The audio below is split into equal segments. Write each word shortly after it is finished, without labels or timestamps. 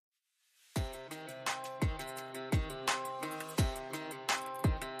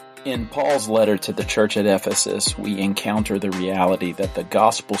In Paul's letter to the church at Ephesus, we encounter the reality that the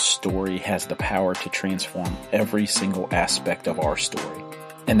gospel story has the power to transform every single aspect of our story.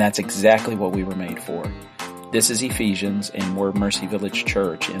 And that's exactly what we were made for. This is Ephesians, and we're Mercy Village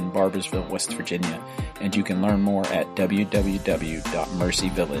Church in Barboursville, West Virginia. And you can learn more at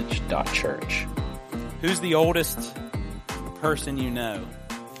www.mercyvillage.church. Who's the oldest person you know?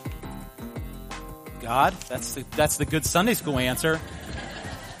 God. That's the good Sunday school answer.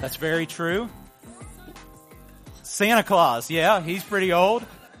 That's very true. Santa Claus, yeah, he's pretty old.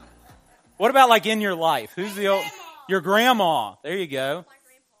 What about like in your life? Who's the old? Your grandma. There you go.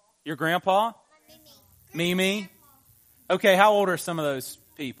 Your grandpa? Mimi. Okay, how old are some of those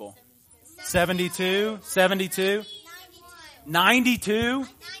people? 72? 72? 92?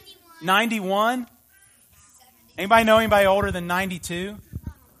 91? Anybody know anybody older than 92?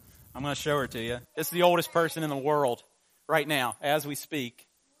 I'm going to show her to you. This is the oldest person in the world right now as we speak.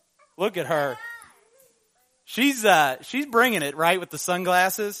 Look at her. She's bringing it, right, with the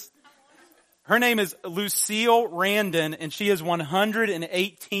sunglasses. Her name is Lucille Randon, and she is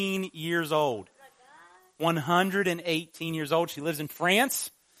 118 years old. 118 years old. She lives in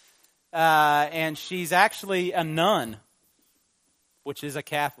France, and she's actually a nun, which is a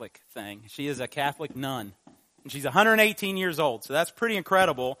Catholic thing. She is a Catholic nun, and she's 118 years old, so that's pretty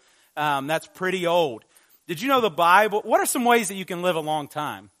incredible. That's pretty old. Did you know the Bible? What are some ways that you can live a long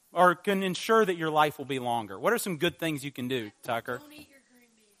time? Or can ensure that your life will be longer? What are some good things you can do, Tucker? Don't eat your green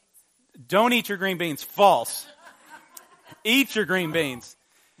beans. Don't eat your green beans. False. Eat your green beans.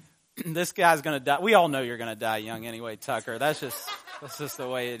 This guy's going to die. We all know you're going to die young anyway, Tucker. That's just the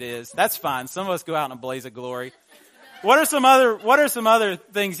way it is. That's fine. Some of us go out in a blaze of glory. What are some other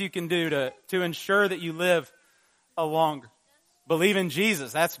things you can do to ensure that you live a longer? Believe in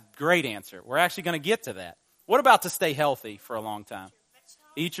Jesus. That's a great answer. We're actually going to get to that. What about to stay healthy for a long time?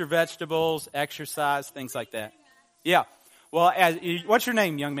 Eat your vegetables, exercise, things like that. Yeah. Well, what's your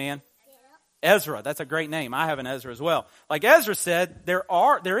name, young man? Ezra. That's a great name. I have an Ezra as well. Like Ezra said, there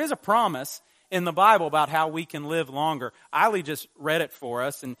is a promise in the Bible about how we can live longer. Eiley just read it for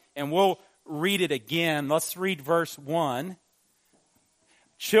us, and we'll read it again. Let's read verse 1.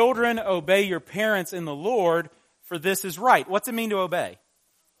 Children, obey your parents in the Lord, for this is right. What's it mean to obey?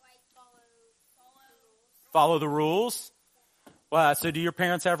 Follow the rules. Well, so do your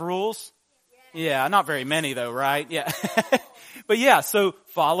parents have rules? Yeah, not very many though, right? Yeah. But yeah, so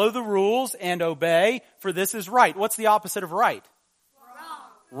follow the rules and obey, for this is right. What's the opposite of right?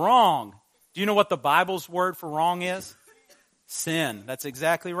 Wrong. Do you know what the Bible's word for wrong is? Sin. That's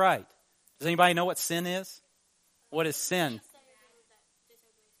exactly right. Does anybody know what sin is? What is sin?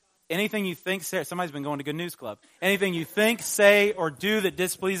 Anything you think, say, somebody's been going to Good News Club. Anything you think, say, or do that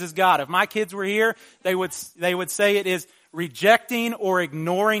displeases God. If my kids were here, they would say it is rejecting or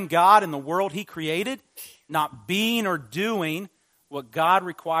ignoring God and the world He created, not being or doing what God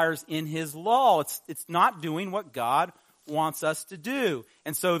requires in His law. It's not doing what God wants us to do.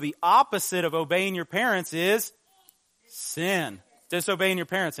 And so the opposite of obeying your parents is sin. Disobeying your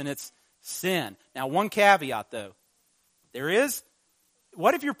parents, and it's sin. Now, one caveat though.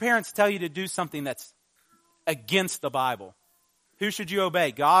 What if your parents tell you to do something that's against the Bible? Who should you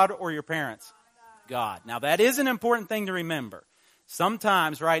obey, God or your parents? God. Now that is an important thing to remember.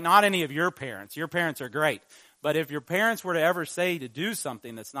 Sometimes, right, not any of your parents are great. But if your parents were to ever say to do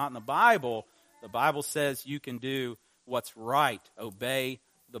something that's not in the Bible says you can do what's right. Obey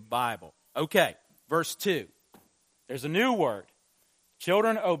the Bible. Okay, verse 2. There's a new word.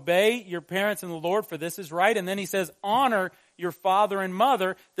 Children, obey your parents in the Lord, for this is right. And then he says, honor your father and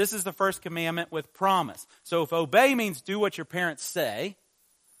mother. This is the first commandment with promise. So if obey means do what your parents say,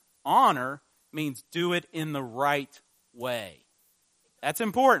 honor means do it in the right way. That's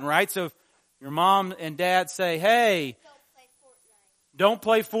important, right? So if your mom and dad say, hey, don't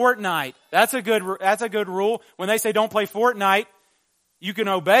play Fortnite. That's a good rule. When they say don't play Fortnite, you can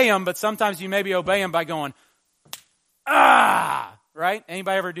obey them, but sometimes you maybe obey them by going, right?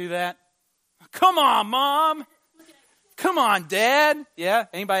 Anybody ever do that? Come on, Mom. Come on, Dad. Yeah?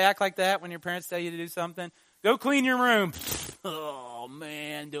 Anybody act like that when your parents tell you to do something? Go clean your room. Oh,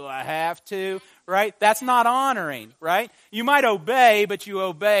 man, do I have to? Right? That's not honoring, right? You might obey, but you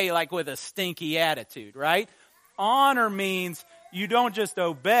obey like with a stinky attitude, right? Honor means you don't just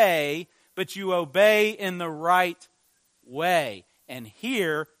obey, but you obey in the right way. And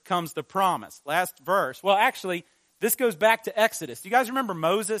here comes the promise. Last verse. Well, actually, this goes back to Exodus. Do you guys remember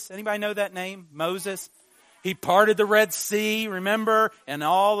Moses? Anybody know that name? Moses? He parted the Red Sea, remember? And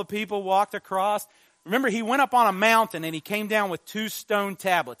all the people walked across. Remember, he went up on a mountain and he came down with 2 stone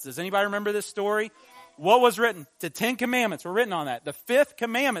tablets. Does anybody remember this story? What was written? The 10 commandments were written on that. The 5th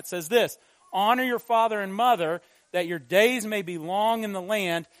commandment says this: honor your father and mother, that your days may be long in the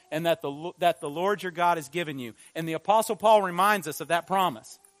land, and that the Lord your God has given you. And the Apostle Paul reminds us of that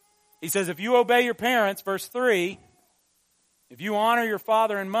promise. He says, if you obey your parents, verse 3, if you honor your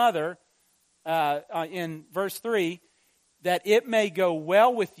father and mother, in verse 3, that it may go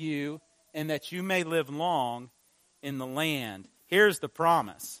well with you and that you may live long in the land. Here's the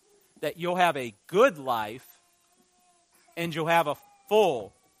promise: that you'll have a good life and you'll have a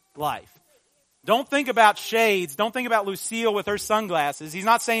full life. Don't think about shades. Don't think about Lucille with her sunglasses. He's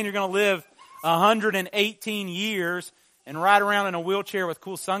not saying you're going to live 118 years and ride around in a wheelchair with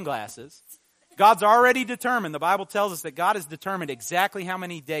cool sunglasses. God's already determined. The Bible tells us that God has determined exactly how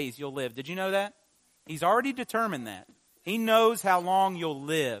many days you'll live. Did you know that? He's already determined that. He knows how long you'll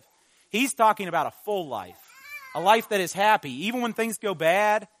live. He's talking about a full life. A life that is happy. Even when things go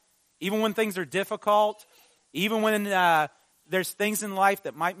bad. Even when things are difficult. Even when there's things in life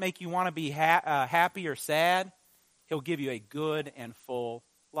that might make you want to be happy or sad. He'll give you a good and full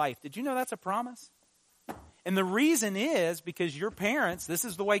life. Did you know that's a promise? And the reason is because your parents, this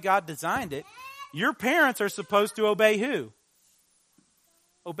is the way God designed it, your parents are supposed to obey who?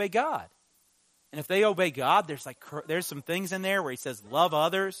 Obey God. And if they obey God, there's some things in there where he says love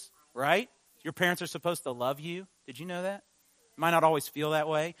others, right? Your parents are supposed to love you. Did you know that? You might not always feel that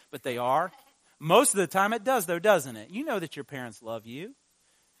way, but they are. Most of the time it does though, doesn't it? You know that your parents love you.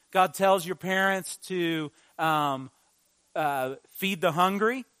 God tells your parents to feed the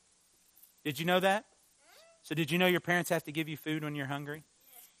hungry. Did you know that? So did you know your parents have to give you food when you're hungry?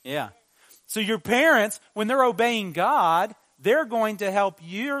 Yeah. So your parents, when they're obeying God, they're going to help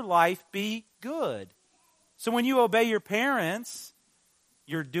your life be good. So when you obey your parents,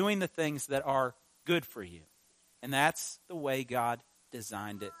 you're doing the things that are good for you. And that's the way God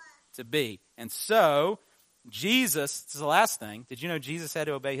designed it to be. And so, Jesus, this is the last thing. Did you know Jesus had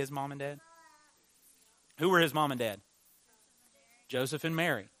to obey his mom and dad? Who were his mom and dad? Joseph and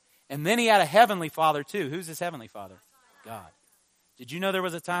Mary. And then he had a heavenly father too. Who's his heavenly father? God. Did you know there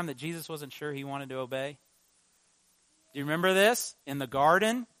was a time that Jesus wasn't sure he wanted to obey? Do you remember this? In the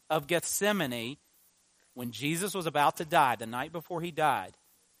Garden of Gethsemane, when Jesus was about to die, the night before he died.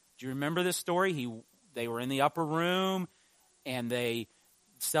 Do you remember this story? They were in the upper room and they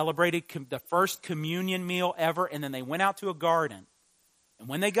celebrated the first communion meal ever, and then they went out to a garden. And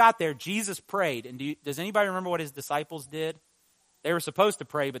when they got there, Jesus prayed. And does anybody remember what his disciples did? They were supposed to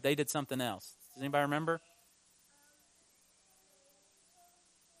pray, but they did something else. Does anybody remember?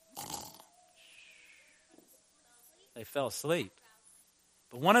 They fell asleep.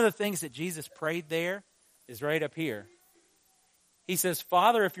 But one of the things that Jesus prayed there is right up here. He says,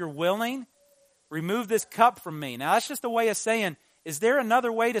 Father, if you're willing, remove this cup from me. Now, that's just a way of saying, is there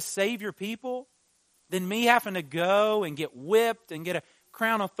another way to save your people than me having to go and get whipped and get a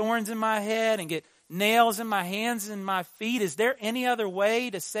crown of thorns in my head and get nails in my hands and my feet? Is there any other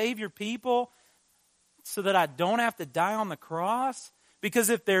way to save your people so that I don't have to die on the cross? Because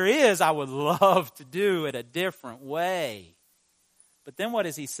if there is, I would love to do it a different way. But then what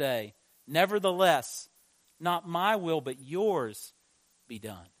does he say? Nevertheless, not my will, but yours be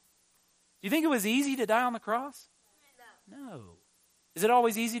done. Do you think it was easy to die on the cross? No. Is it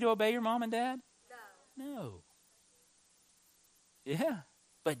always easy to obey your mom and dad? No. Yeah.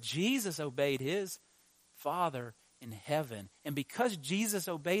 But Jesus obeyed his Father in heaven. And because Jesus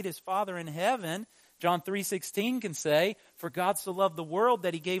obeyed his Father in heaven, John 3:16 can say, for God so loved the world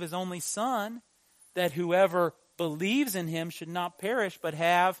that he gave his only Son, that whoever believes in him should not perish but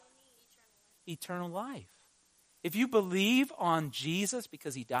have eternal life. If you believe on Jesus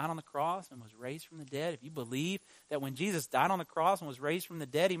because he died on the cross and was raised from the dead, if you believe that when Jesus died on the cross and was raised from the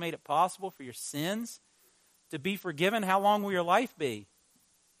dead, he made it possible for your sins to be forgiven, how long will your life be?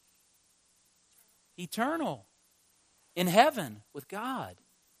 Eternal. In heaven with God.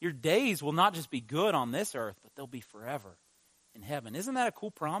 Your days will not just be good on this earth, but they'll be forever in heaven. Isn't that a cool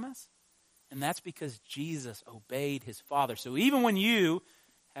promise? And that's because Jesus obeyed his Father. So even when you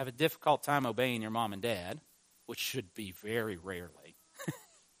have a difficult time obeying your mom and dad, which should be very rarely,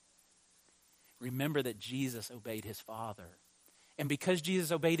 remember that Jesus obeyed his Father. And because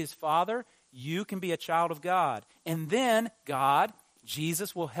Jesus obeyed his Father, you can be a child of God. And then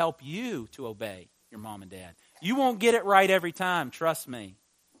Jesus will help you to obey your mom and dad. You won't get it right every time, trust me.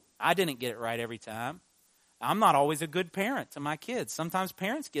 I didn't get it right every time. I'm not always a good parent to my kids. Sometimes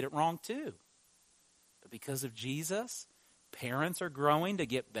parents get it wrong too. But because of Jesus, parents are growing to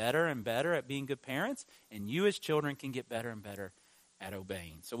get better and better at being good parents, and you as children can get better and better at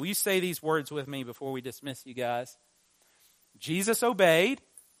obeying. So will you say these words with me before we dismiss you guys? Jesus obeyed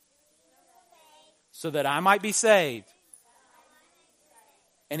so that I might be saved.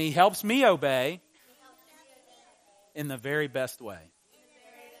 And He helps me obey in the very best way.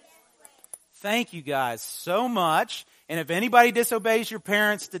 Thank you guys so much. And if anybody disobeys your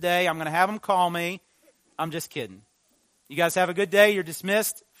parents today, I'm going to have them call me. I'm just kidding. You guys have a good day. You're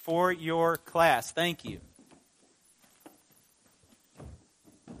dismissed for your class. Thank you.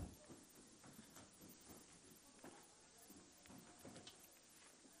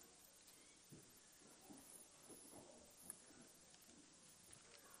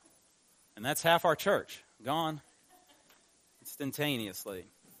 And that's half our church gone instantaneously.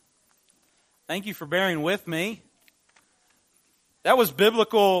 Thank you for bearing with me. That was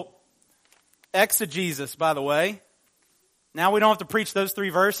biblical exegesis, by the way. Now we don't have to preach those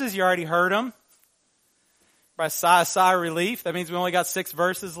 3 verses. You already heard them. By sigh of relief. That means we only got 6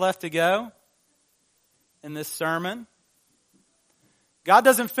 verses left to go in this sermon. God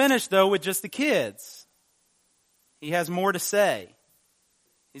doesn't finish, though, with just the kids. He has more to say.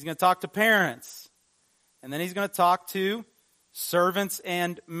 He's going to talk to parents. And then He's going to talk to servants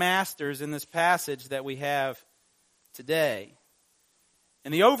and masters in this passage that we have today.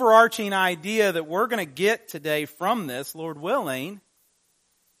 And the overarching idea that we're going to get today from this, Lord willing,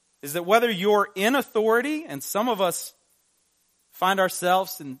 is that whether you're in authority, and some of us find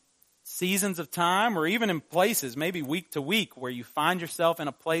ourselves in seasons of time or even in places, maybe week to week, where you find yourself in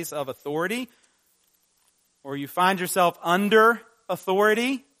a place of authority, or you find yourself under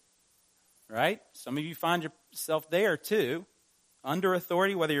authority, right? Some of you find yourself there too, under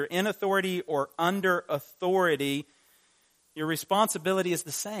authority. Whether you're in authority or under authority, your responsibility is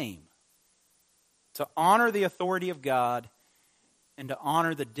the same: to honor the authority of God and to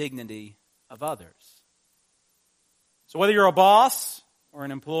honor the dignity of others. So whether you're a boss or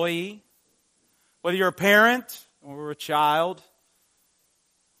an employee, whether you're a parent or a child,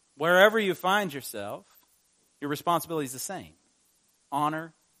 wherever you find yourself, your responsibility is the same: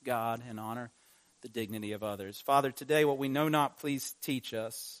 honor God and honor the dignity of others. Father, today what we know not, please teach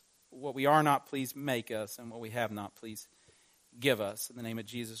us. What we are not, please make us. And what we have not, please give us. In the name of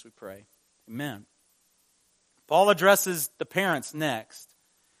Jesus we pray. Amen. Paul addresses the parents next.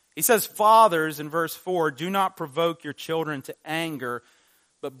 He says, fathers, in verse 4, do not provoke your children to anger,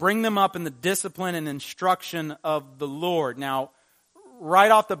 but bring them up in the discipline and instruction of the Lord. Now, right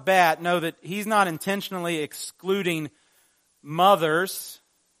off the bat, know that he's not intentionally excluding mothers.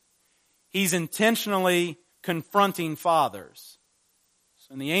 He's intentionally confronting fathers.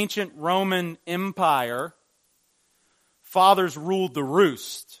 So in the ancient Roman Empire, fathers ruled the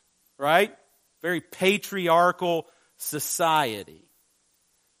roost, right? Very patriarchal society.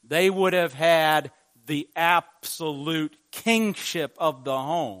 They would have had the absolute kingship of the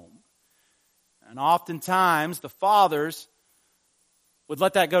home. And oftentimes, the fathers would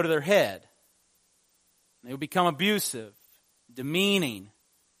let that go to their head. They would become abusive, demeaning,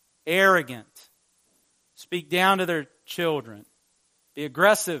 arrogant, speak down to their children, be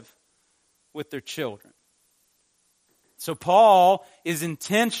aggressive with their children. So Paul is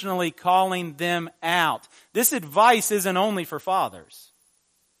intentionally calling them out. This advice isn't only for fathers.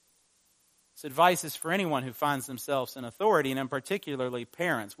 This advice is for anyone who finds themselves in authority, and in particularly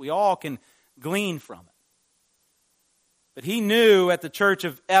parents. We all can glean from it. But he knew at the church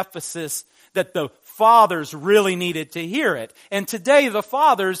of Ephesus that the fathers really needed to hear it. And today the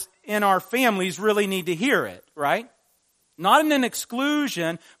fathers in our families really need to hear it, right? Not in an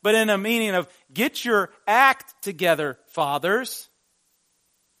exclusion, but in a meaning of get your act together, fathers.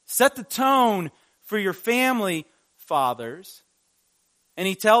 Set the tone for your family, fathers. And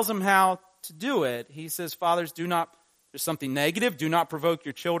he tells them how to do it. He says, fathers, there's something negative, do not provoke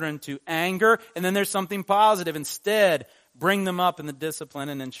your children to anger. And then there's something positive. Instead, bring them up in the discipline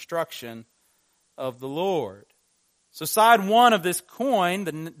and instruction of the Lord. So side one of this coin,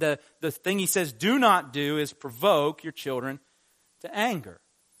 the thing he says do not do is provoke your children to anger.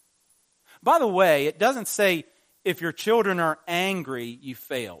 By the way, it doesn't say if your children are angry, you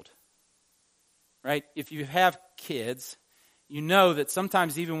failed. Right? If you have kids, you know that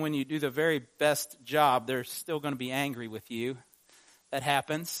sometimes even when you do the very best job, they're still going to be angry with you. That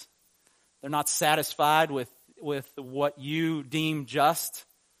happens. They're not satisfied with what you deem just.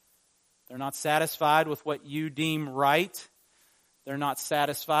 They're not satisfied with what you deem right. They're not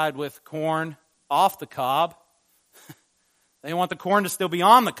satisfied with corn off the cob. They want the corn to still be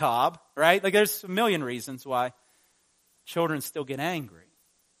on the cob, right? Like there's a million reasons why children still get angry.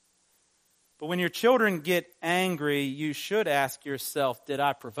 But when your children get angry, you should ask yourself, did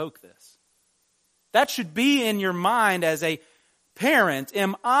I provoke this? That should be in your mind as a parent.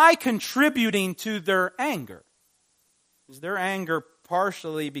 Am I contributing to their anger? Is their anger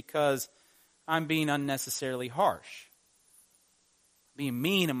partially because I'm being unnecessarily harsh, being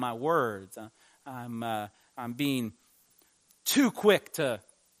mean in my words. I'm being too quick to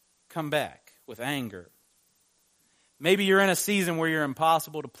come back with anger. Maybe you're in a season where you're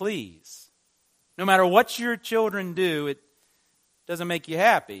impossible to please. No matter what your children do, it doesn't make you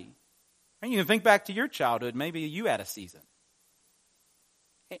happy. And you can think back to your childhood. Maybe you had a season.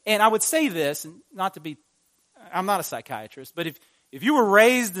 And I would say this, and not to be, I'm not a psychiatrist, but if you were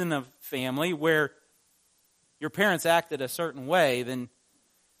raised in a family where your parents acted a certain way, then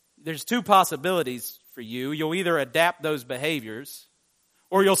there's two possibilities for you. You'll either adapt those behaviors,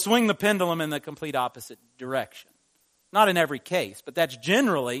 or you'll swing the pendulum in the complete opposite direction. Not in every case, but that's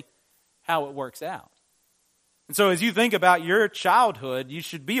generally how it works out. And so as you think about your childhood, you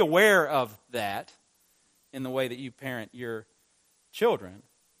should be aware of that in the way that you parent your children.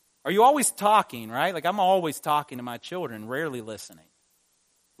 Are you always talking, right? Like I'm always talking to my children, rarely listening.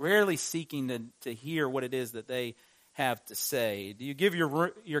 Rarely seeking to hear what it is that they have to say. Do you give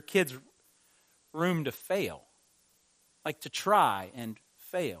your kids room to fail? Like to try and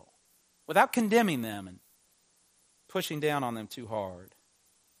fail without condemning them and pushing down on them too hard?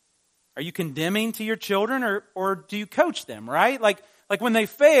 Are you condemning to your children or do you coach them, right? Like when they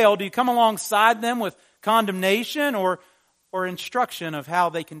fail, do you come alongside them with condemnation or instruction of how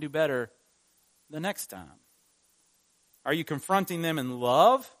they can do better the next time? Are you confronting them in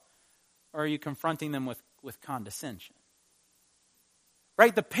love or are you confronting them with condescension?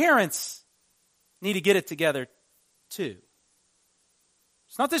 Right? The parents need to get it together too.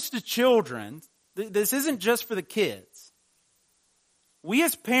 It's not just the children. This isn't just for the kids. We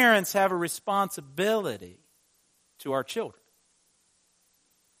as parents have a responsibility to our children.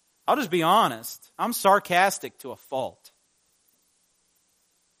 I'll just be honest. I'm sarcastic to a fault.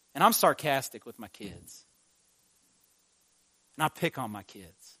 And I'm sarcastic with my kids. And I pick on my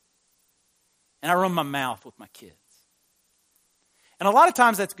kids. And I run my mouth with my kids. And a lot of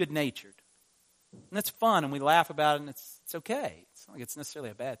times that's good-natured. And that's fun and we laugh about it and it's okay. It's not like it's necessarily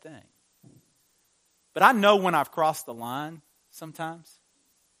a bad thing. But I know when I've crossed the line sometimes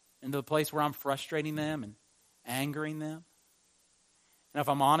into the place where I'm frustrating them and angering them. And if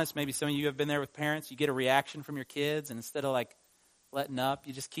I'm honest, maybe some of you have been there with parents, you get a reaction from your kids and instead of like letting up,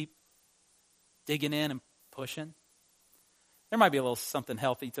 you just keep digging in and pushing. There might be a little something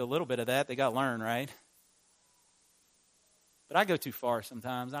healthy to a little bit of that. They got to learn, right? But I go too far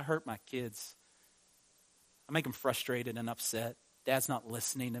sometimes. I hurt my kids. I make them frustrated and upset. Dad's not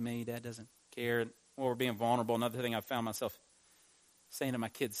listening to me. Dad doesn't care. Or we're being vulnerable. Another thing I've found myself saying to my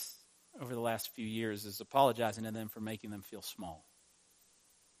kids over the last few years is apologizing to them for making them feel small.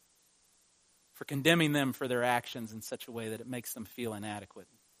 For condemning them for their actions in such a way that it makes them feel inadequate,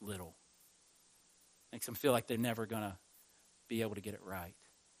 little. Makes them feel like they're never going to be able to get it right.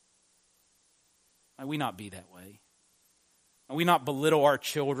 Might we not be that way? Might we not belittle our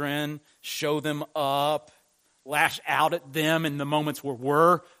children, show them up, lash out at them in the moments where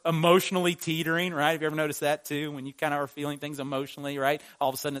we're emotionally teetering, right? Have you ever noticed that too? When you kind of are feeling things emotionally, right? All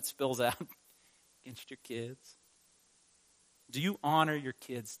of a sudden it spills out against your kids. Do you honor your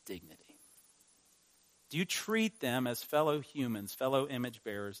kids' dignity? Do you treat them as fellow humans, fellow image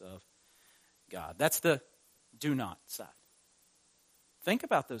bearers of God? That's the do not side. Think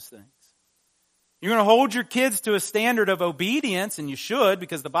about those things. You're going to hold your kids to a standard of obedience, and you should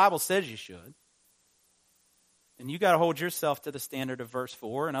because the Bible says you should. And you got to hold yourself to the standard of verse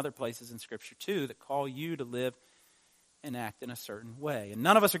 4 and other places in Scripture too that call you to live and act in a certain way. And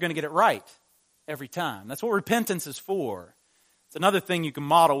none of us are going to get it right every time. That's what repentance is for. It's another thing you can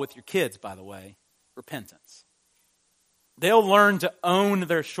model with your kids, by the way, repentance. They'll learn to own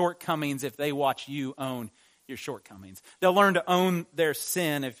their shortcomings if they watch you own your shortcomings. They'll learn to own their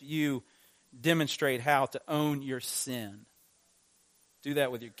sin if you demonstrate how to own your sin. Do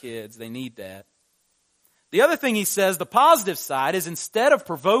that with your kids. They need that. The other thing he says, the positive side, is instead of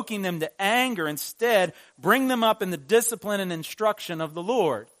provoking them to anger, instead bring them up in the discipline and instruction of the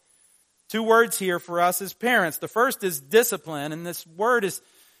Lord. Two words here for us as parents. The first is discipline, and this word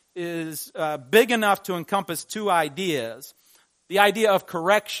is big enough to encompass two ideas. The idea of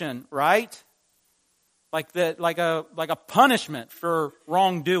correction, right? Like a punishment for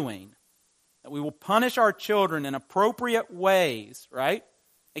wrongdoing. That we will punish our children in appropriate ways, right?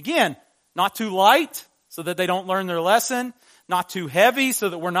 Again, not too light, so that they don't learn their lesson. Not too heavy, so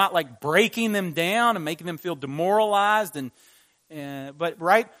that we're not like breaking them down and making them feel demoralized. But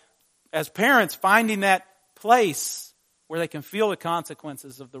right, as parents, finding that place where they can feel the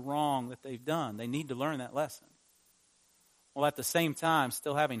consequences of the wrong that they've done. They need to learn that lesson. While at the same time,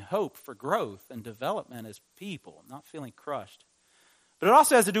 still having hope for growth and development as people, not feeling crushed. But it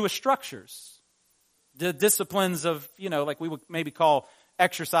also has to do with structures. The disciplines of, like we would maybe call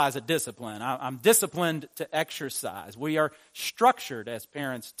exercise a discipline. I'm disciplined to exercise. We are structured as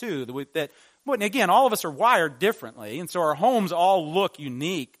parents too. And again, all of us are wired differently, and so our homes all look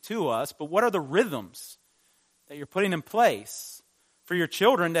unique to us, but what are the rhythms that you're putting in place for your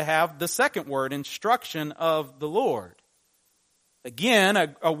children to have the second word, instruction of the Lord?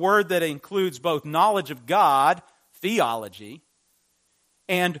 Again, a word that includes both knowledge of God, theology,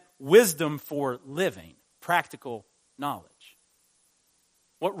 and wisdom for living, practical knowledge.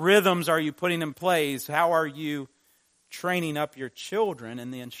 What rhythms are you putting in place? How are you training up your children in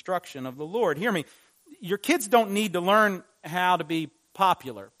the instruction of the Lord? Hear me, your kids don't need to learn how to be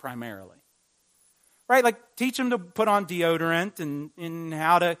popular primarily. Right? Like teach them to put on deodorant and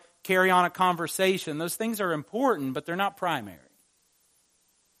how to carry on a conversation. Those things are important, but they're not primary.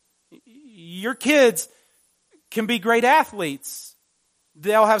 Your kids can be great athletes.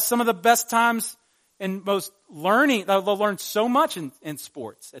 They'll have some of the best times and most learning. They'll learn so much in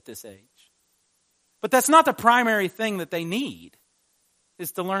sports at this age. But that's not the primary thing that they need,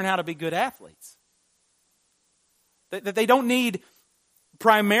 is to learn how to be good athletes. That they don't need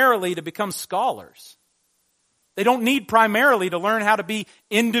primarily to become scholars. They don't need primarily to learn how to be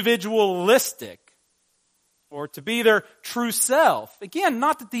individualistic or to be their true self. Again,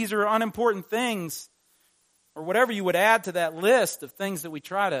 not that these are unimportant things or whatever you would add to that list of things that we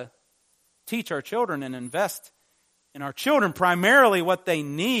try to teach our children and invest in our children. Primarily what they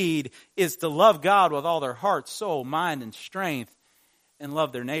need is to love God with all their heart, soul, mind, and strength, and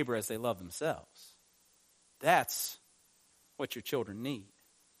love their neighbor as they love themselves. That's what your children need.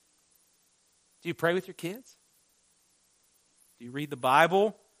 Do you pray with your kids? Do you read the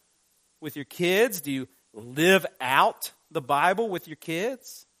Bible with your kids? Do you live out the Bible with your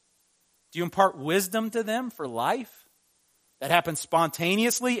kids? Do you impart wisdom to them for life? That happens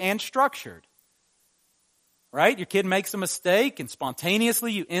spontaneously and structured. Right? Your kid makes a mistake and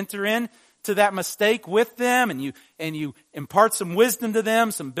spontaneously you enter into that mistake with them and you impart some wisdom to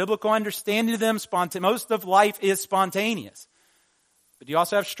them, some biblical understanding to them. Most of life is spontaneous. But you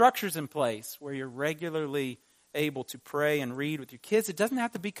also have structures in place where you're regularly able to pray and read with your kids. It doesn't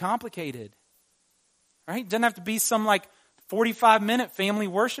have to be complicated. Right? It doesn't have to be some 45-minute family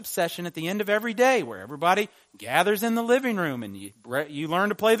worship session at the end of every day where everybody gathers in the living room and you learn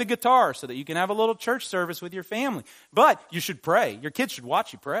to play the guitar so that you can have a little church service with your family. But you should pray. Your kids should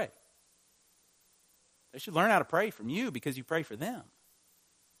watch you pray. They should learn how to pray from you because you pray for them.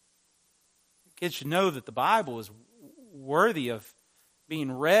 Kids should know that the Bible is worthy of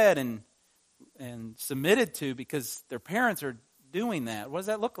being read and submitted to because their parents are doing that. What does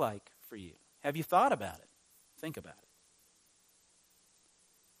that look like for you? Have you thought about it? Think about it.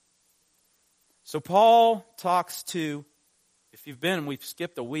 So Paul talks to, if you've been, we've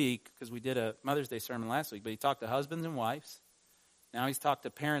skipped a week because we did a Mother's Day sermon last week, but he talked to husbands and wives. Now he's talked to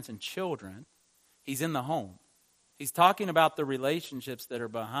parents and children. He's in the home. He's talking about the relationships that are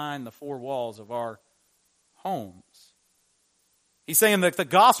behind the four walls of our homes. He's saying that the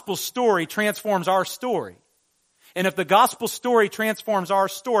gospel story transforms our story. And if the gospel story transforms our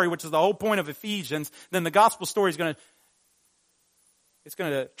story, which is the whole point of Ephesians, then the gospel story is going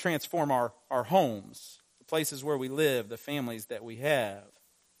to transform our homes, the places where we live, the families that we have.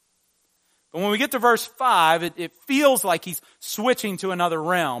 But when we get to verse 5, it feels like he's switching to another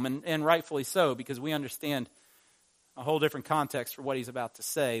realm, and rightfully so, because we understand a whole different context for what he's about to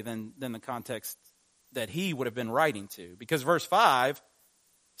say than the context that he would have been writing to. Because verse 5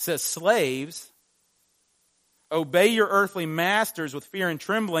 says, "Slaves, obey your earthly masters with fear and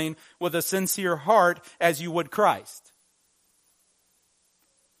trembling, with a sincere heart, as you would Christ."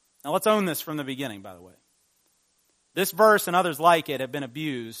 Now let's own this from the beginning, by the way. This verse and others like it have been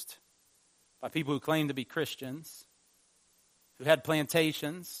abused by people who claim to be Christians, who had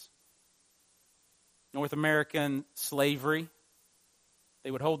plantations, North American slavery. They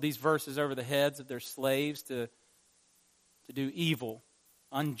would hold these verses over the heads of their slaves to do evil,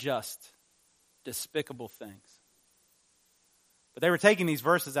 unjust, despicable things. But they were taking these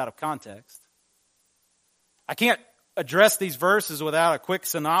verses out of context. I can't address these verses without a quick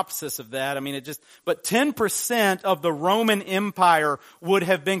synopsis of that. But 10% of the Roman Empire would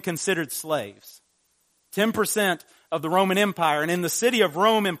have been considered slaves. 10% of the Roman Empire. And in the city of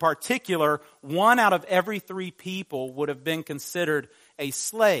Rome in particular, 1 out of every 3 people would have been considered a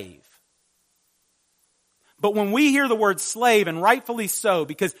slave. But when we hear the word slave, and rightfully so,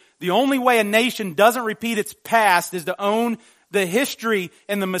 because the only way a nation doesn't repeat its past is to own the history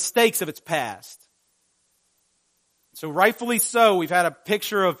and the mistakes of its past. So rightfully so, we've had a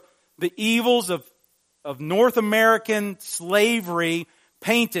picture of the evils of North American slavery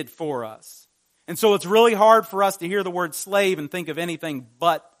painted for us. And so it's really hard for us to hear the word slave and think of anything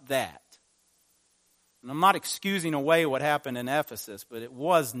but that. And I'm not excusing away what happened in Ephesus, but it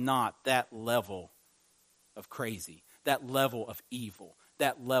was not that level of crazy, that level of evil,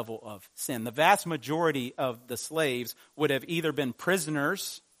 that level of sin. The vast majority of the slaves would have either been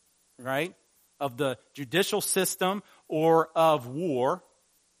prisoners, right, of the judicial system or of war,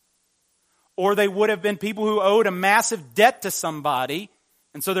 or they would have been people who owed a massive debt to somebody,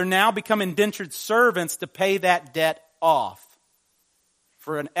 and so they're now become indentured servants to pay that debt off.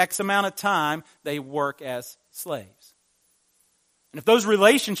 For an X amount of time, they work as slaves. And if those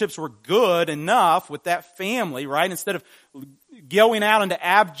relationships were good enough with that family, right, instead of going out into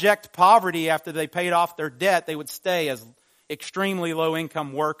abject poverty after they paid off their debt, they would stay as extremely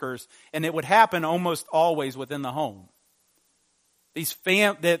low-income workers, and it would happen almost always within the home.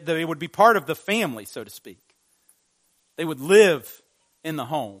 They would be part of the family, so to speak. They would live in the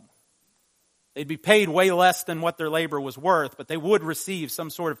home. They'd be paid way less than what their labor was worth, but they would receive some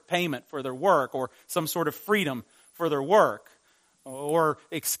sort of payment for their work or some sort of freedom for their work or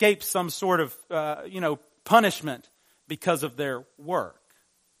escape some sort of, punishment because of their work.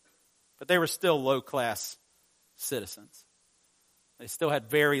 But they were still low-class citizens. They still had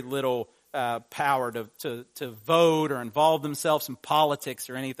very little power to vote or involve themselves in politics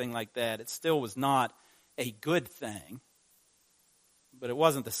or anything like that. It still was not a good thing. But it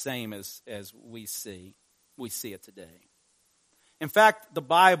wasn't the same as we see it today. In fact, the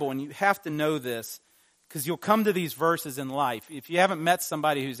Bible, and you have to know this, because you'll come to these verses in life. If you haven't met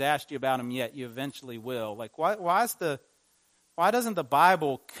somebody who's asked you about them yet, you eventually will. Like, why doesn't the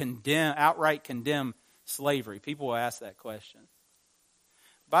Bible outright condemn slavery? People will ask that question.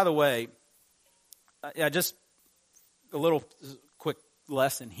 By the way, just a little quick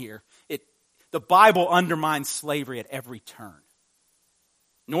lesson here. The Bible undermines slavery at every turn.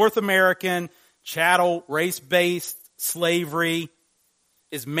 North American, chattel, race-based slavery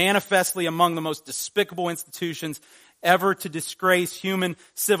is manifestly among the most despicable institutions ever to disgrace human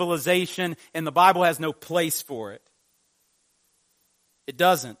civilization, and the Bible has no place for it. It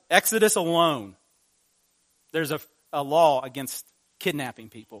doesn't. Exodus alone, there's a law against kidnapping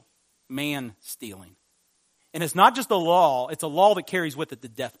people, man-stealing. And it's not just a law, it's a law that carries with it the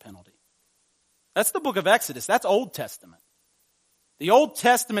death penalty. That's the book of Exodus. That's Old Testament. The Old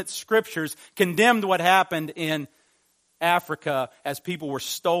Testament scriptures condemned what happened in Africa as people were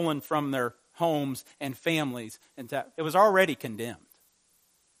stolen from their homes and families. And it was already condemned.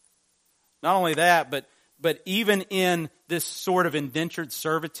 Not only that, but even in this sort of indentured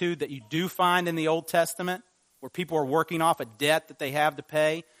servitude that you do find in the Old Testament, where people are working off a debt that they have to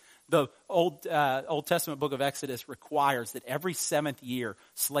pay, the Old Testament book of Exodus requires that every 7th year,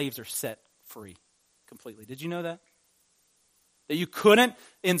 slaves are set free completely. Did you know that? That you couldn't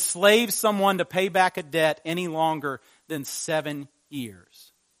enslave someone to pay back a debt any longer than 7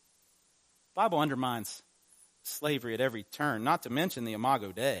 years. The Bible undermines slavery at every turn, not to mention the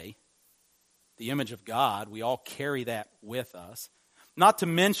Imago Dei, the image of God. We all carry that with us. Not to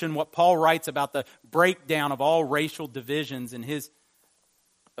mention what Paul writes about the breakdown of all racial divisions in his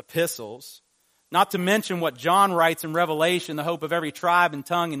epistles. Not to mention what John writes in Revelation, the hope of every tribe and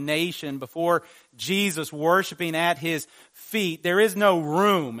tongue and nation before Jesus worshiping at his feet. There is no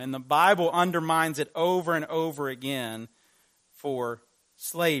room, and the Bible undermines it over and over again for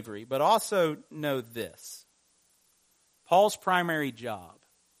slavery. But also know this. Paul's primary job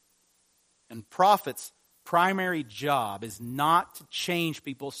and prophets' primary job is not to change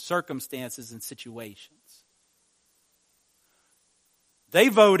people's circumstances and situations. They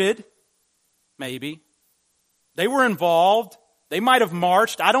voted. Maybe. They were involved. They might have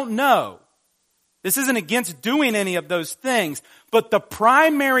marched. I don't know. This isn't against doing any of those things. But the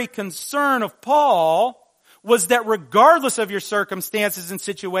primary concern of Paul was that regardless of your circumstances and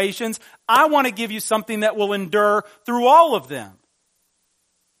situations, I want to give you something that will endure through all of them.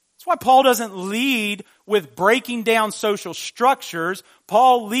 That's why Paul doesn't lead with breaking down social structures.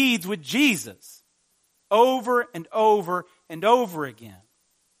 Paul leads with Jesus over and over and over again.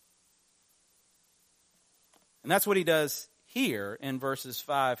 And that's what he does here in verses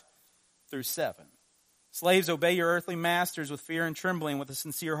 5 through 7. Slaves, obey your earthly masters with fear and trembling, with a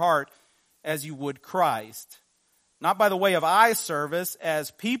sincere heart, as you would Christ. Not by the way of eye service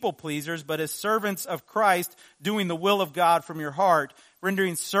as people pleasers, but as servants of Christ, doing the will of God from your heart,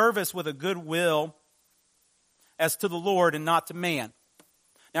 rendering service with a good will as to the Lord and not to man.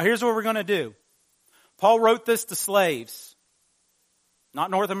 Now here's what we're going to do. Paul wrote this to slaves. Not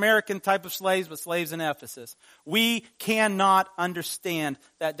North American type of slaves, but slaves in Ephesus. We cannot understand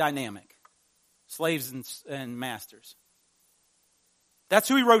that dynamic. Slaves and masters. That's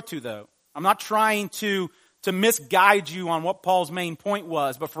who he wrote to, though. I'm not trying to misguide you on what Paul's main point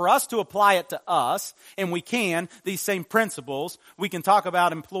was, but for us to apply it to us, and we can, these same principles, we can talk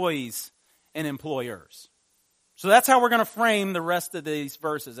about employees and employers. So that's how we're going to frame the rest of these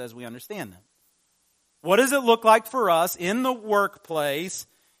verses as we understand them. What does it look like for us in the workplace,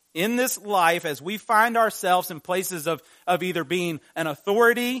 in this life, as we find ourselves in places of either being an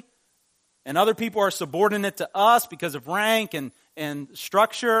authority and other people are subordinate to us because of rank and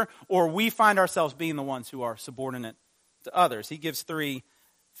structure, or we find ourselves being the ones who are subordinate to others? He gives three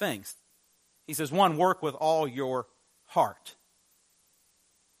things. He says, 1, work with all your heart.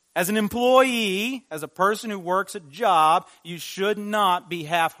 As an employee, as a person who works a job, you should not be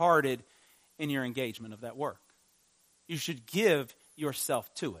half-hearted in your engagement of that work. You should give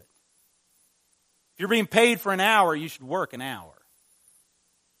yourself to it. If you're being paid for an hour, you should work an hour.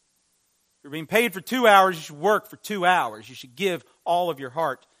 If you're being paid for 2 hours, you should work for 2 hours. You should give all of your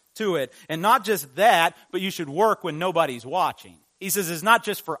heart to it. And not just that, but you should work when nobody's watching. He says it's not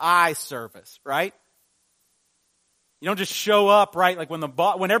just for eye service, right? You don't just show up, right? Like when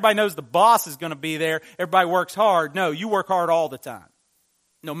everybody knows the boss is going to be there, everybody works hard. No, you work hard all the time.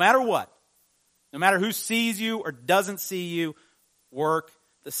 No matter what. No matter who sees you or doesn't see you, work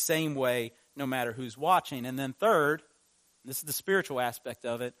the same way no matter who's watching. And then third, this is the spiritual aspect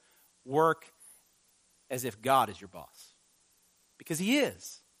of it, work as if God is your boss. Because He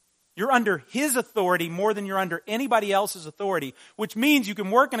is. You're under His authority more than you're under anybody else's authority, which means you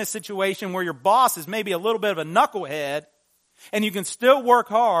can work in a situation where your boss is maybe a little bit of a knucklehead, and you can still work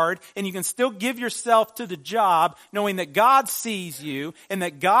hard, and you can still give yourself to the job, knowing that God sees you, and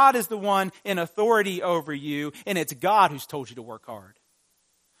that God is the one in authority over you, and it's God who's told you to work hard.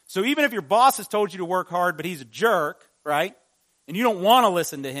 So even if your boss has told you to work hard, but he's a jerk, right? And you don't want to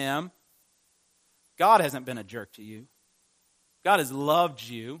listen to him, God hasn't been a jerk to you. God has loved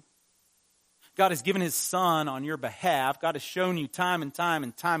you. God has given His Son on your behalf. God has shown you time and time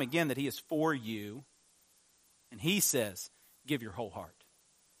and time again that He is for you. And He says, give your whole heart.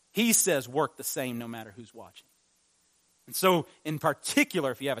 He says, work the same no matter who's watching. And so, in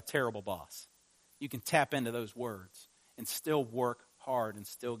particular, if you have a terrible boss, you can tap into those words and still work hard and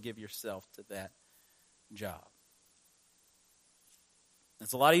still give yourself to that job.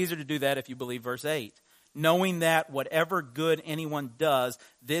 It's a lot easier to do that if you believe verse 8. Knowing that whatever good anyone does,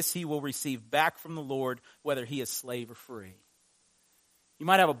 this he will receive back from the Lord, whether he is slave or free. You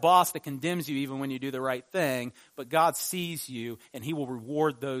might have a boss that condemns you even when you do the right thing, but God sees you and He will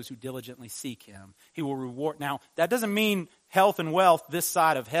reward those who diligently seek Him. He will reward. Now, that doesn't mean health and wealth this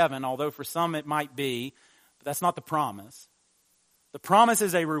side of heaven, although for some it might be, but that's not the promise. The promise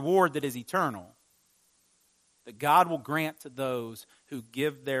is a reward that is eternal, that God will grant to those who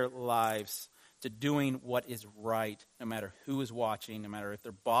give their lives to doing what is right, no matter who is watching, no matter if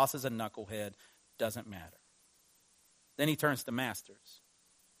their boss is a knucklehead, doesn't matter. Then he turns to masters.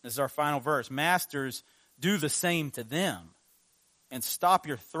 This is our final verse. Masters, do the same to them, and stop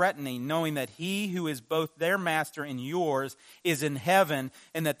your threatening, knowing that He who is both their master and yours is in heaven,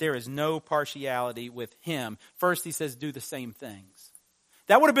 and that there is no partiality with Him. First, he says, do the same things.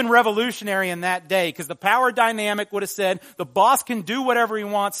 That would have been revolutionary in that day, because the power dynamic would have said the boss can do whatever he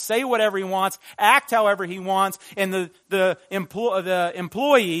wants, say whatever he wants, act however he wants, and the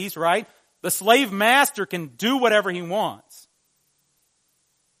employees, right? The slave master can do whatever he wants.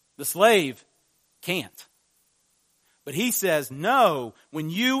 The slave can't. But he says, no, when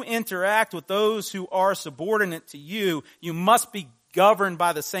you interact with those who are subordinate to you, you must be governed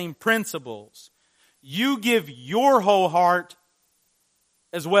by the same principles. You give your whole heart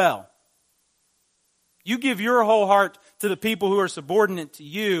as well. You give your whole heart to the people who are subordinate to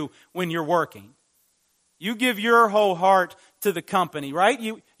you when you're working. You give your whole heart to the company, right?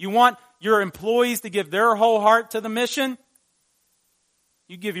 You want your employees to give their whole heart to the mission?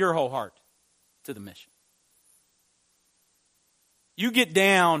 You give your whole heart to the mission. You get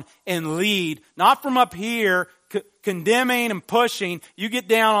down and lead, not from up here condemning and pushing. You get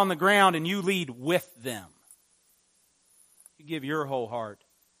down on the ground and you lead with them. You give your whole heart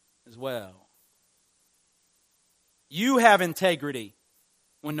as well. You have integrity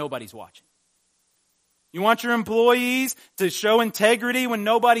when nobody's watching. You want your employees to show integrity when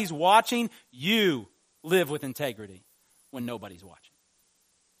nobody's watching? You live with integrity when nobody's watching.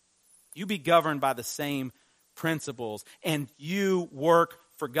 You be governed by the same principles, and you work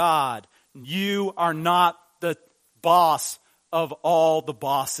for God. You are not the boss of all the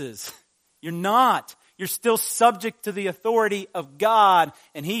bosses. You're not. You're still subject to the authority of God,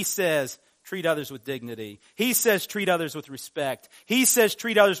 and He says, treat others with dignity. He says, treat others with respect. He says,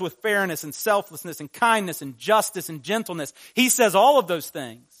 treat others with fairness and selflessness and kindness and justice and gentleness. He says all of those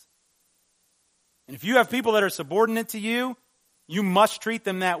things. And if you have people that are subordinate to you, you must treat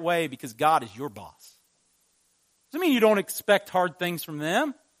them that way because God is your boss. Doesn't mean you don't expect hard things from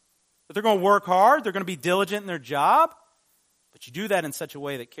them, but they're going to work hard, they're going to be diligent in their job, but you do that in such a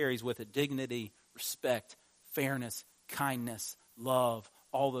way that carries with it dignity, respect, fairness, kindness, love,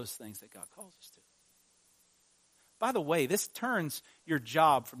 all those things that God calls us to. By the way, this turns your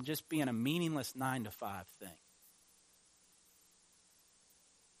job from just being a meaningless 9-to-5 thing.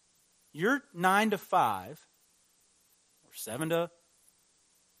 Your 9 to 5, or 7 to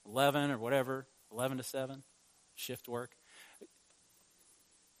 11 or whatever, 11 to 7, shift work,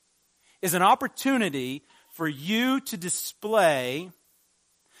 is an opportunity for you to display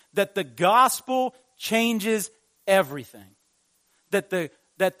that the gospel changes everything. That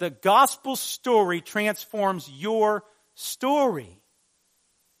the gospel story transforms your story.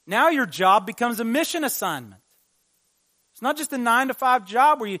 Now your job becomes a mission assignment. It's not just a 9-to-5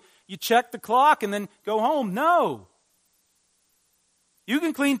 job where you check the clock and then go home. No. You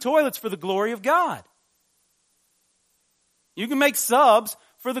can clean toilets for the glory of God. You can make subs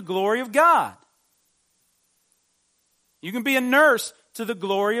for the glory of God. You can be a nurse to the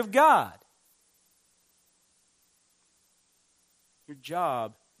glory of God. Your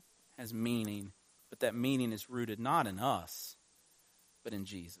job has meaning, but that meaning is rooted not in us, but in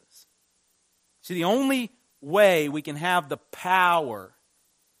Jesus. See, the only way we can have the power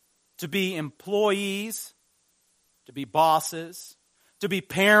to be employees, to be bosses, to be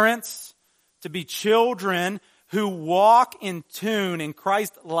parents, to be children who walk in tune in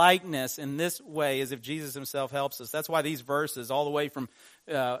Christ likeness in this way as if Jesus himself helps us. That's why these verses, all the way from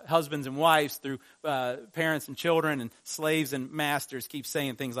husbands and wives through parents and children and slaves and masters, keep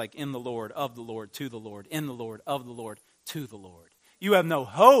saying things like in the Lord, of the Lord, to the Lord, in the Lord, of the Lord, to the Lord. You have no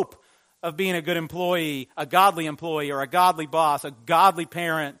hope of being a good employee, a godly employee, or a godly boss, a godly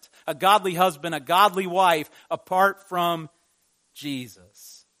parent, a godly husband, a godly wife, apart from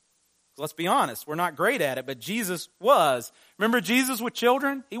Jesus. Let's be honest, we're not great at it, but Jesus was. Remember Jesus with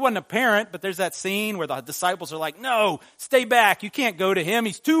children? He wasn't a parent, but there's that scene where the disciples are like, no, stay back. You can't go to him.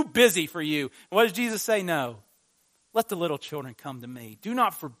 He's too busy for you. And what does Jesus say? No. Let the little children come to me. Do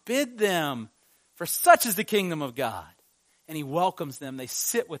not forbid them, for such is the kingdom of God. And he welcomes them. They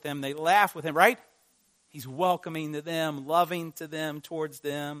sit with him. They laugh with him, right? He's welcoming to them, loving to them, towards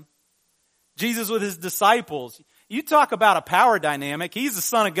them. Jesus with his disciples. You talk about a power dynamic. He's the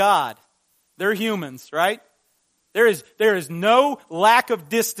Son of God. They're humans, right? There is no lack of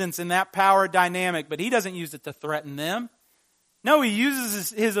distance in that power dynamic, but he doesn't use it to threaten them. No, he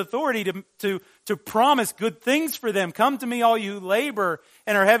uses his authority to promise good things for them. Come to me, all you who labor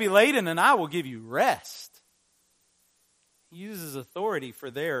and are heavy laden, and I will give you rest. He uses authority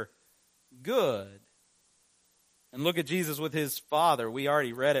for their good. And look at Jesus with his Father. We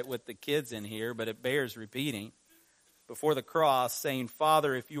already read it with the kids in here, but it bears repeating. Before the cross, saying,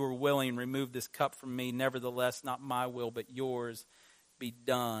 Father, if you are willing, remove this cup from me. Nevertheless, not my will, but yours be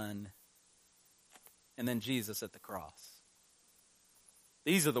done. And then Jesus at the cross.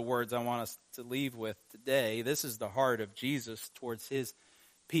 These are the words I want us to leave with today. This is the heart of Jesus towards his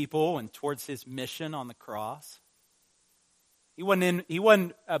people and towards his mission on the cross. He wasn't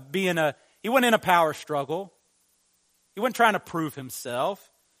in a power struggle. He wasn't trying to prove himself.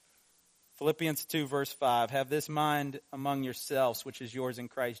 Philippians 2 verse 5, have this mind among yourselves, which is yours in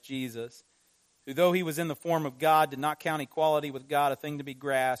Christ Jesus, who though he was in the form of God, did not count equality with God a thing to be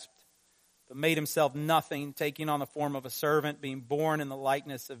grasped, but made himself nothing, taking on the form of a servant, being born in the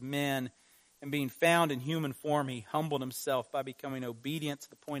likeness of men, and being found in human form, he humbled himself by becoming obedient to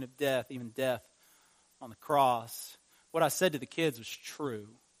the point of death, even death on the cross. What I said to the kids was true.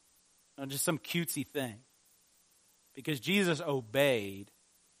 Not just some cutesy thing. Because Jesus obeyed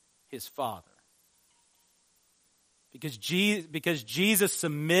his Father. Because Jesus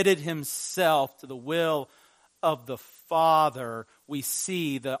submitted himself to the will of the Father, we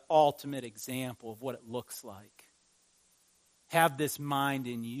see the ultimate example of what it looks like. Have this mind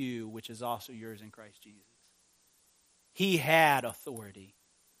in you, which is also yours in Christ Jesus. He had authority.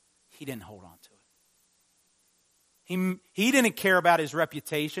 He didn't hold on to it. He didn't care about his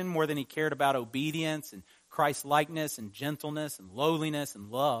reputation more than he cared about obedience and Christ-likeness and gentleness and lowliness and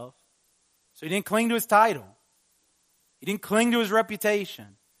love. So he didn't cling to his title. He didn't cling to his reputation.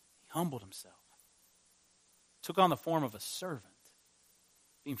 He humbled himself. Took on the form of a servant.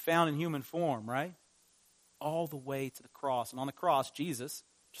 Being found in human form, right? All the way to the cross. And on the cross, Jesus,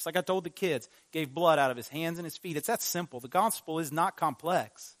 just like I told the kids, gave blood out of his hands and his feet. It's that simple. The gospel is not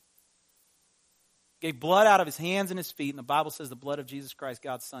complex. Gave blood out of his hands and his feet. And the Bible says the blood of Jesus Christ,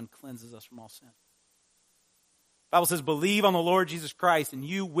 God's Son, cleanses us from all sin. The Bible says, believe on the Lord Jesus Christ and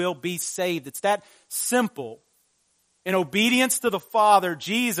you will be saved. It's that simple. In obedience to the Father,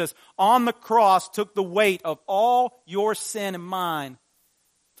 Jesus on the cross took the weight of all your sin and mine.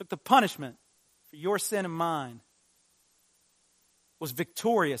 Took the punishment for your sin and mine. Was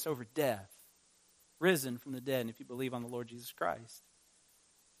victorious over death. Risen from the dead. And if you believe on the Lord Jesus Christ,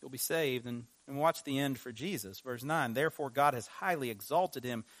 you'll be saved. And watch the end for Jesus. Verse 9, therefore God has highly exalted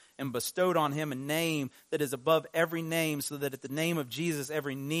him and bestowed on him a name that is above every name, so that at the name of Jesus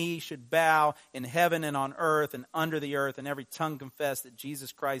every knee should bow in heaven and on earth and under the earth, and every tongue confess that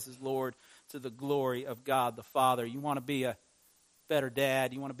Jesus Christ is Lord, to the glory of God the Father. You want to be a better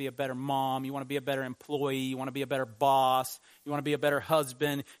dad, you want to be a better mom, you want to be a better employee, you want to be a better boss, you want to be a better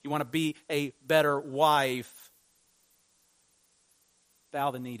husband, you want to be a better wife,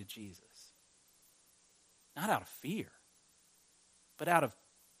 bow the knee to Jesus. Not out of fear, but out of,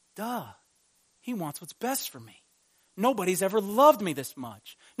 he wants what's best for me. Nobody's ever loved me this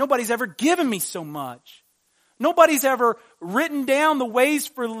much. Nobody's ever given me so much. Nobody's ever written down the ways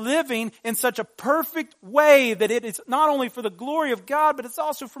for living in such a perfect way that it is not only for the glory of God, but it's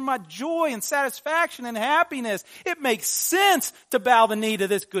also for my joy and satisfaction and happiness. It makes sense to bow the knee to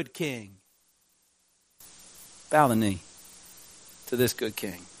this good King. Bow the knee to this good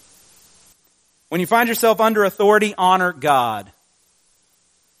King. When you find yourself under authority, honor God.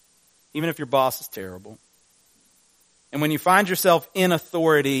 Even if your boss is terrible. And when you find yourself in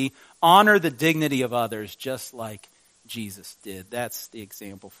authority, honor the dignity of others just like Jesus did. That's the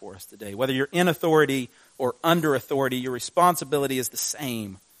example for us today. Whether you're in authority or under authority, your responsibility is the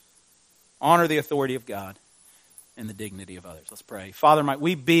same. Honor the authority of God and the dignity of others. Let's pray. Father, might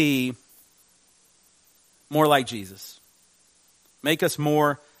we be more like Jesus. Make us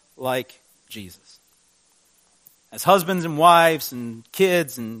more like Jesus. As husbands and wives and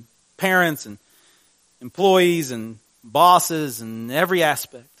kids and parents and employees and bosses and every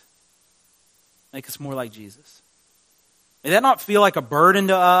aspect. Make us more like Jesus. May that not feel like a burden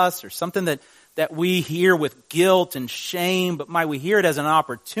to us or something that we hear with guilt and shame, but might we hear it as an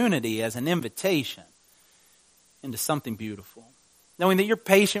opportunity, as an invitation into something beautiful. Knowing that you're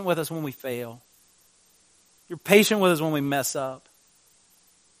patient with us when we fail. You're patient with us when we mess up.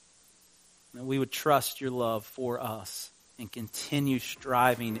 That we would trust your love for us and continue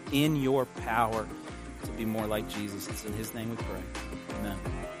striving in your power to be more like Jesus. It's in his name we pray. Amen.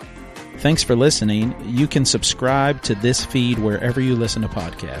 Thanks for listening. You can subscribe to this feed wherever you listen to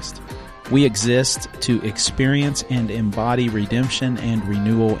podcasts. We exist to experience and embody redemption and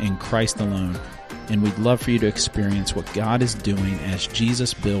renewal in Christ alone. And we'd love for you to experience what God is doing as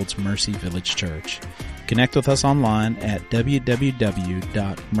Jesus builds Mercy Village Church. Connect with us online at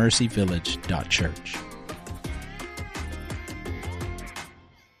www.mercyvillage.church.